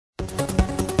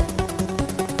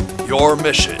Your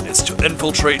mission is to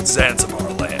infiltrate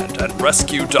Zanzibar land and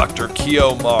rescue Dr.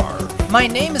 Keo Marv. My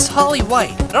name is Holly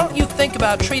White. Don't you think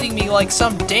about treating me like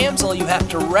some damsel you have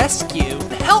to rescue.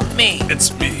 Help me!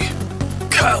 It's me,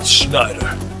 Kyle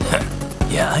Schneider.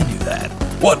 Yeah, I knew that.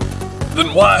 What?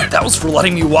 Then why? That was for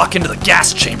letting me walk into the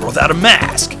gas chamber without a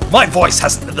mask. My voice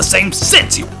hasn't been the same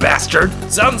since, you bastard!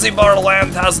 Zanzibar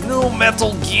land has new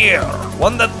metal gear,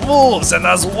 one that moves and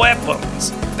has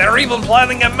weapons. They're even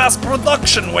planning a mass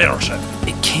production version.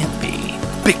 It can't be.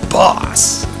 Big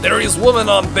Boss. There is a woman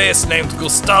on base named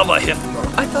Gustava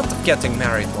Hiffner. I thought of getting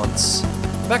married once.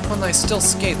 Back when I still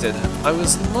skated, I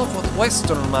was in love with a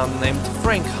Western man named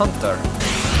Frank Hunter.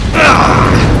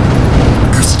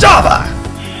 Gustava!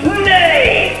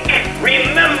 Snake!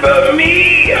 Remember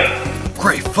me?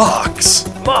 Gray Fox.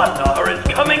 Modnar is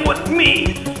coming with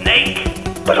me, Snake.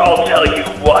 But I'll tell you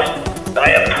what,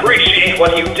 I appreciate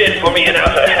what you did for me in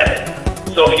Outer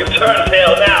Heaven. So if you turn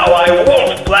tail now, I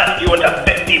won't blast you into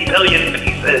 50 billion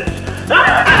pieces.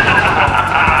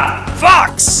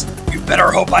 Fox! You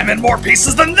better hope I'm in more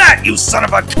pieces than that, you son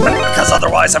of a... Because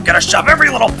otherwise I'm gonna shove every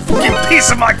little fucking piece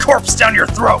of my corpse down your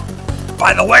throat.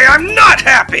 By the way, I'm not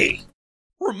happy!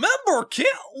 Remember, kid?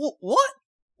 What?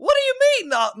 What do you mean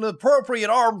not an appropriate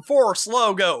armed force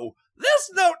logo?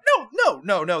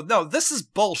 No, this is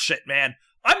bullshit, man.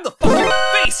 I'm the fucking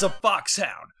face of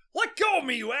Foxhound. Let go of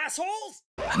me, you assholes!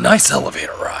 A nice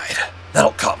elevator ride.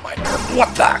 That'll calm my nerve.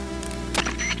 What the?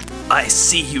 I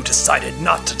see you decided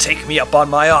not to take me up on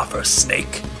my offer,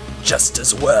 Snake. Just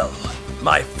as well.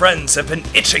 My friends have been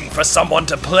itching for someone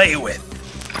to play with.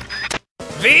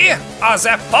 We are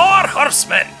the 4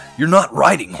 horsemen. You're not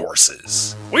riding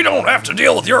horses. We don't have to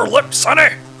deal with your lip, sonny.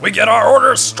 We get our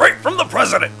orders straight from the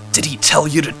president. Did he tell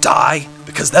you to die?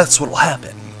 Because that's what'll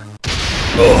happen.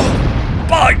 Ugh.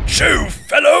 By Jove,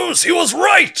 fellows, he was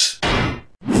right.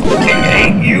 Fucking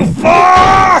hate you,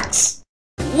 Fox!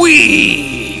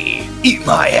 Wee! Eat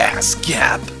my ass,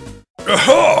 Gap.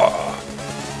 Aha!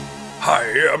 I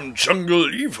am Jungle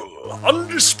Evil,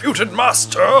 undisputed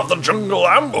master of the jungle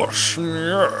ambush.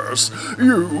 Yes,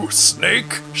 you,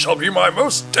 Snake, shall be my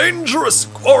most dangerous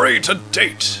quarry to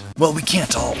date. Well, we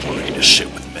can't all worry to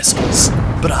shit with missiles,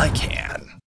 but I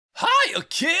can. Hiya,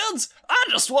 kids! I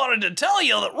just wanted to tell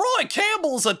you that Roy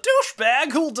Campbell's a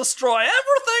douchebag who'll destroy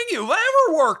everything you've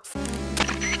ever worked for.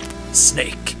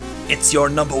 Snake, it's your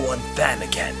 #1 fan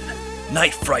again.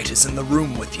 Night Fright is in the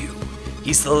room with you.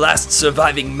 He's the last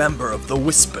surviving member of the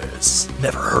Whispers.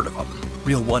 Never heard of them.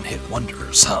 Real one-hit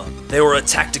wonders, huh? They were a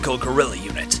tactical guerrilla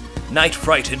unit. Night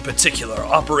Fright in particular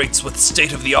operates with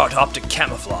state-of-the-art optic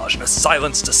camouflage and a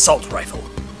silenced assault rifle.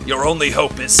 Your only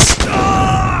hope is...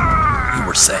 You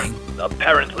were saying?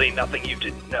 Apparently nothing you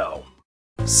didn't know.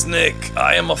 Snake,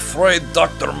 I am afraid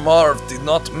Dr. Marv did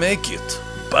not make it.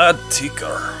 Bad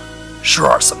ticker.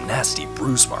 Sure are some nasty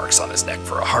bruise marks on his neck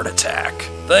for a heart attack.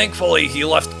 Thankfully, he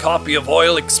left copy of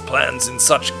Oilix plans in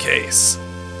such case.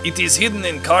 It is hidden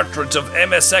in cartridge of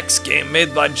MSX game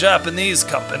made by Japanese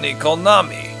company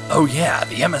Konami. Oh yeah,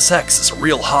 the MSX is a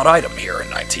real hot item here in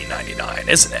 1999,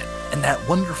 isn't it? And that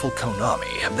wonderful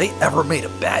Konami, have they ever made a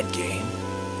bad game?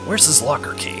 Where's his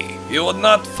locker key? You would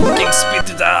not fucking spit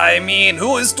it out, I mean,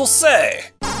 who is to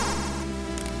say?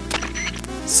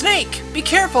 Snake, be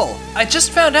careful! I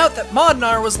just found out that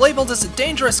Modnar was labeled as a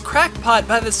dangerous crackpot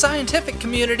by the scientific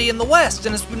community in the West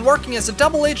and has been working as a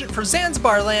double agent for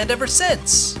Zanzibar land ever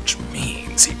since. Which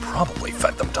means he probably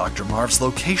fed them Dr. Marv's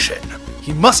location.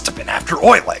 He must have been after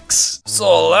Oilix.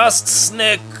 So last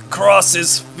Snake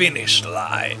crosses finish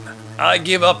line. I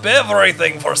give up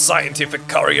everything for scientific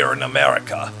career in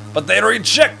America, but they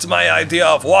reject my idea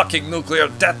of walking nuclear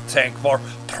death tank for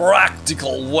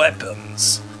practical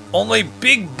weapons. Only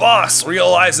Big Boss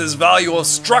realizes value of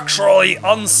structurally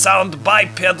unsound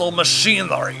bipedal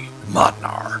machinery.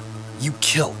 Modnar, you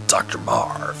killed Dr.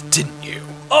 Marv, didn't you?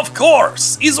 Of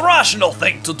course! It's a rational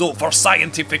thing to do for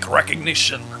scientific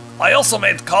recognition. I also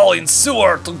made Colin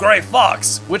Sewer to Gray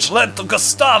Fox, which led to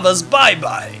Gustava's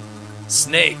bye-bye.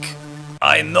 Snake,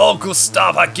 I know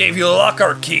Gustava gave you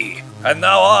locker key, and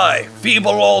now I,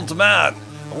 feeble old man,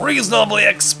 reasonably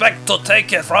expect to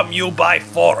take it from you by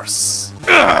force.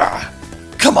 Ugh.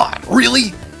 Come on,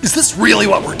 really? Is this really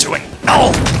what we're doing?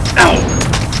 No! No!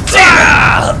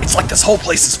 Ah! It's like this whole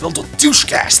place is filled with douche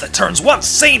gas that turns once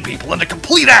sane people into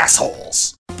complete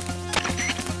assholes!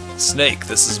 Snake,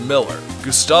 this is Miller.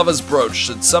 Gustava's brooch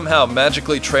should somehow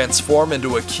magically transform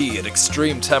into a key at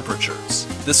extreme temperatures.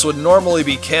 This would normally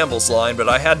be Campbell's line, but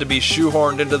I had to be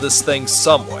shoehorned into this thing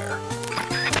somewhere.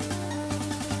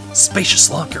 Spacious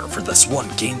locker for this one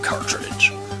game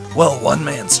cartridge. Well, one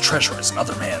man's treasure is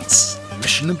another man's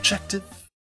mission objective.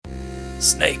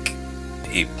 Snake,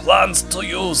 He plans to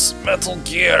use Metal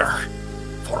Gear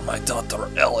for my daughter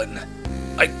Ellen.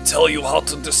 I tell you how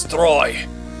to destroy.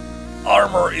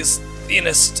 Armor is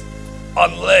thinnest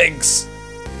on legs.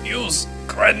 Use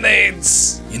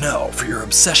grenades. You know, for your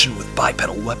obsession with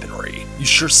bipedal weaponry, you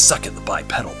sure suck at the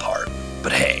bipedal part.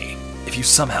 But hey, if you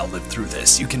somehow live through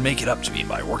this, you can make it up to me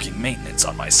by working maintenance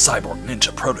on my cyborg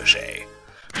ninja protege.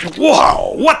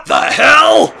 Whoa, what the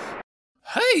hell?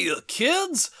 Hey,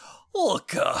 kids!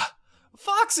 Look,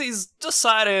 Foxy's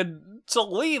decided to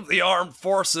leave the armed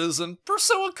forces and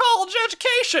pursue a college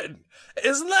education.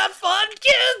 Isn't that fun,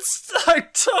 kids? I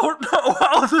don't know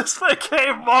how this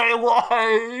became my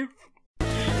life.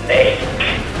 Snake,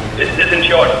 this isn't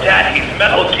your daddy's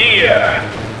Metal Gear.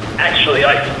 Actually,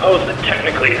 I suppose that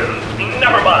technically,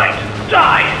 never mind.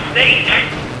 Die,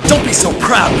 Snake! Don't be so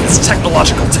proud of this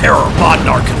technological terror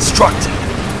Modnar constructed.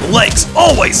 The legs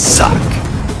always suck.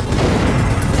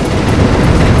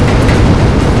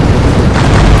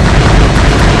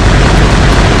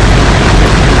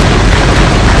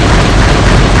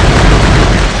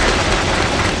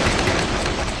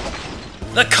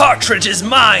 The cartridge is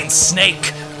mine,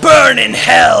 Snake! Burn in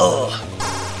hell!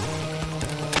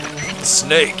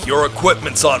 Snake, your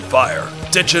equipment's on fire.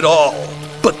 Ditch it all.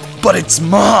 But it's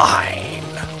mine!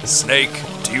 Snake,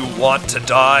 do you want to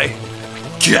die?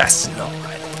 Guess not.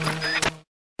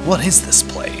 What is this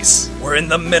place? We're in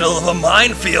the middle of a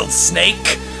minefield,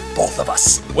 Snake! Both of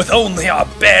us, with only our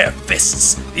bare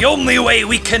fists, the only way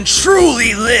we can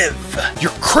truly live!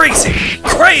 You're crazy!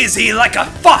 Crazy like a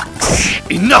fox!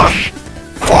 Enough!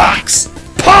 Fox!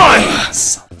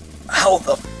 Puns! How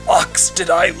the fox did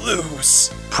I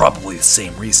lose? Probably the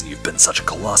same reason you've been such a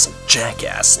colossal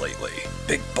jackass lately.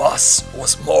 Big Boss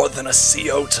was more than a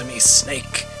CO to me,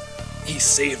 Snake. He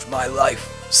saved my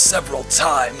life several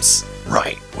times.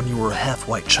 Right, when you were a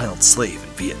half-white child slave in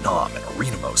Vietnam and a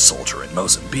Renamo soldier in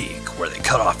Mozambique, where they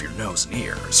cut off your nose and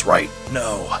ears, right?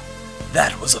 No,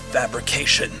 that was a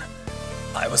fabrication.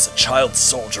 I was a child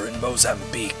soldier in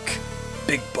Mozambique.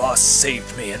 Big Boss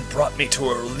saved me and brought me to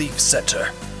a relief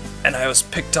center, and I was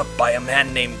picked up by a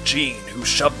man named Gene who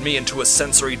shoved me into a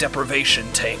sensory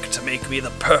deprivation tank to make me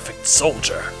the perfect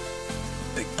soldier.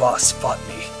 Big Boss fought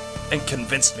me and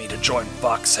convinced me to join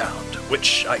Foxhound,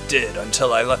 which I did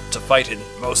until I left to fight in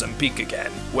Mozambique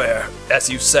again, where, as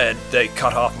you said, they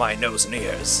cut off my nose and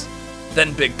ears.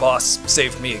 Then Big Boss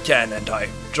saved me again and I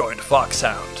joined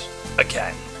Foxhound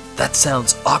again. That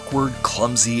sounds awkward,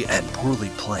 clumsy, and poorly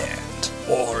planned.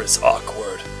 War is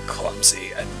awkward,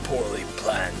 clumsy, and poorly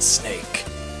planned, Snake.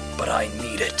 But I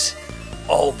need it.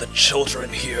 All the children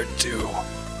here do.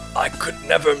 I could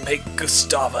never make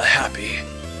Gustava happy.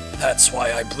 That's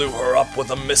why I blew her up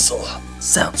with a missile.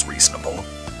 Sounds reasonable.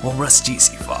 Well, rest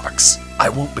easy, Fox. I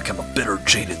won't become a bitter,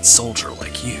 jaded soldier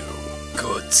like you.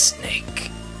 Good, Snake.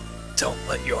 Don't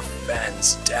let your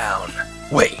fans down.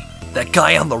 Wait, that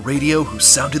guy on the radio who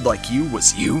sounded like you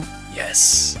was you?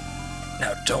 Yes.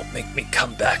 Now don't make me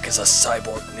come back as a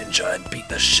cyborg ninja and beat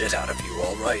the shit out of you,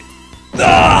 alright?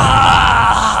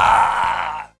 Ah!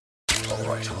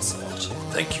 Alright, Ocelot.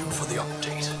 Thank you for the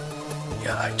update.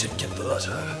 Yeah, I did get the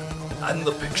letter. And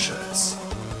the pictures.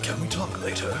 Can we talk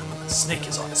later? Snake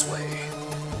is on his way.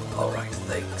 Alright,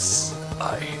 thanks.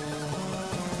 I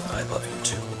love you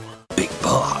too. Big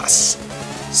Boss.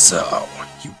 So,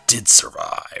 you did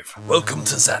survive. Welcome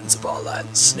to Zanzibar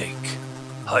Land, Snake.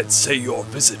 I'd say your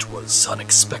visit was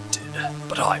unexpected,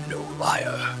 but I'm no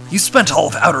liar. You spent all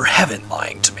of Outer Heaven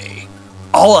lying to me.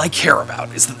 All I care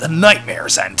about is that the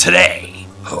nightmares end today.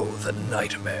 Oh, the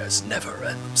nightmares never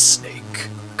end, Snake.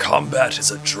 Combat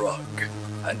is a drug,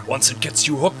 and once it gets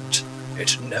you hooked,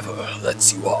 it never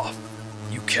lets you off.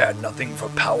 You care nothing for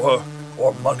power,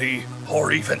 or money,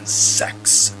 or even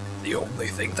sex. The only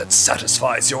thing that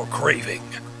satisfies your craving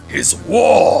is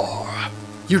war.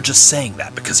 You're just saying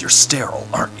that because you're sterile,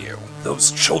 aren't you?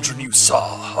 Those children you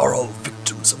saw are all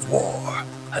victims of war,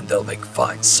 and they'll make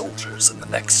fine soldiers in the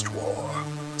next war.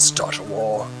 Start a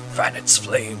war, fan its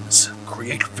flames,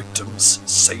 create victims,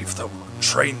 save them,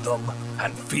 train them,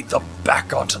 and feed them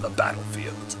back onto the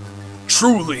battlefield.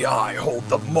 Truly I hold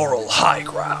the moral high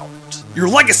ground. Your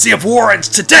legacy of war ends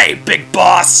today, Big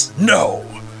Boss! No,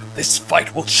 this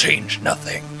fight will change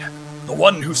nothing. The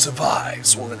one who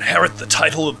survives will inherit the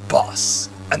title of boss,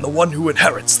 and the one who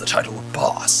inherits the title of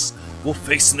boss will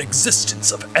face an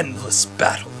existence of endless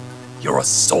battle. You're a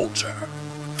soldier.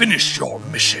 Finish your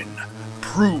mission.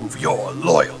 Prove your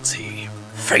loyalty.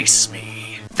 Face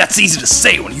me. That's easy to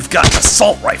say when you've got an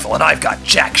assault rifle and I've got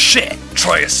jack shit.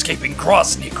 Try escaping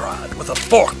Groznygrad with a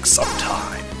fork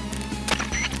sometime.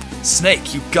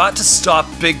 Snake, you've got to stop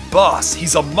Big Boss.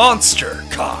 He's a monster.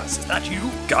 Cause, is that you?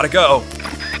 Gotta go.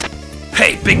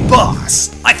 Hey, Big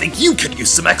Boss! I think you could use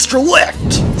some extra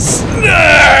lift!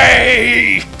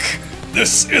 Snake!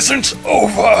 This isn't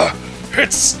over.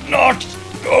 It's not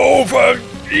over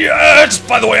yet.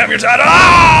 By the way, I'm your dad.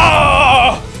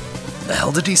 Ah! The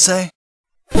hell did he say?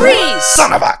 Freeze!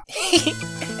 Son of a...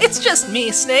 It's just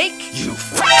me, Snake. You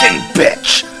fucking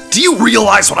bitch! Do you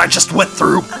realize what I just went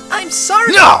through? I'm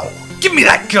sorry. No! Give me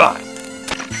that gun!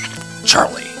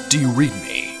 Charlie, do you read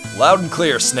me? Loud and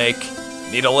clear, Snake.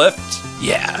 Need a lift?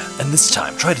 Yeah, and this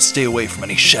time try to stay away from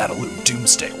any Shadaloo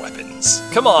Doomsday weapons.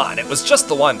 Come on, it was just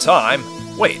the one time.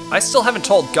 Wait, I still haven't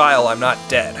told Guile I'm not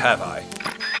dead, have I?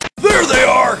 There they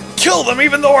are! Kill them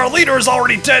even though our leader is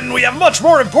already dead and we have much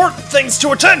more important things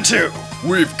to attend to!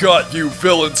 We've got you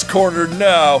villains cornered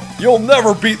now. You'll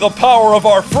never beat the power of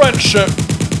our friendship.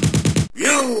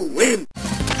 You win!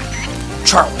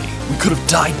 Charlie, we could have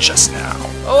died just now.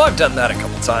 Oh, I've done that a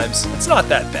couple times. It's not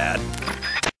that bad.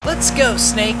 Let's go,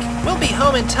 Snake. We'll be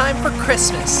home in time for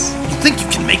Christmas. You think you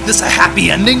can make this a happy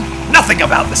ending? Nothing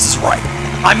about this is right.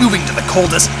 I'm moving to the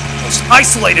coldest, most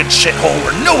isolated shithole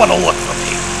where no one will look for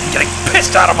me. I'm getting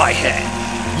pissed out of my head.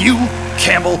 You,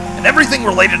 Campbell, and everything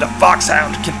related to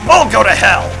Foxhound can all go to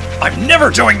hell. I'm never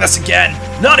doing this again.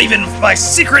 Not even if my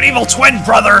secret evil twin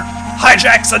brother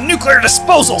hijacks a nuclear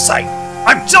disposal site.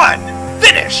 I'm done.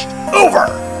 Finished.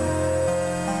 Over.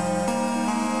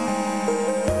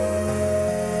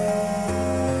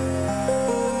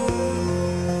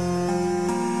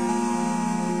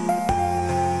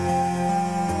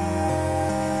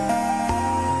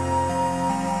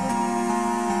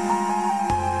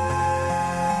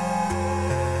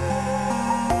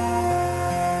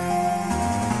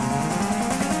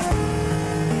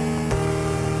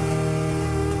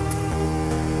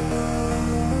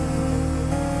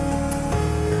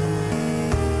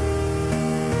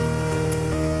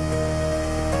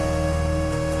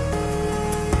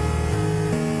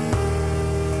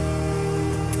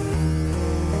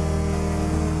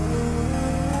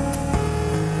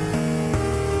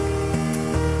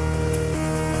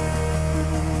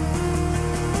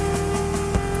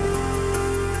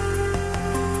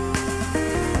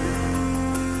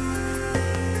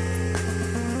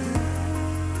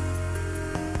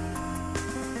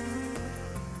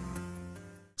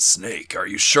 Snake, are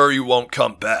you sure you won't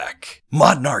come back?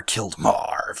 Modnar killed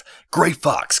Marv. Gray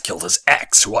Fox killed his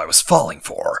ex, who I was falling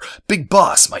for. Big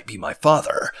Boss might be my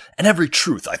father. And every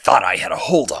truth I thought I had a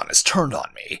hold on is turned on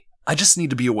me. I just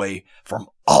need to be away from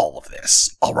all of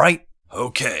this, alright?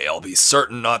 Okay, I'll be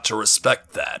certain not to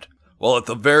respect that. Well, at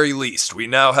the very least, we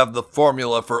now have the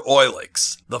formula for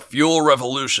Oilix, the fuel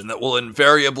revolution that will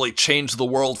invariably change the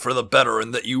world for the better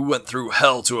and that you went through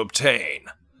hell to obtain.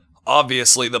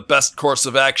 Obviously, the best course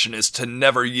of action is to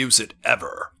never use it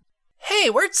ever. Hey,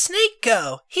 where'd Snake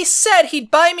go? He said he'd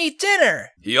buy me dinner.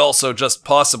 He also just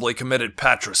possibly committed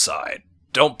patricide.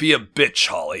 Don't be a bitch,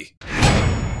 Holly.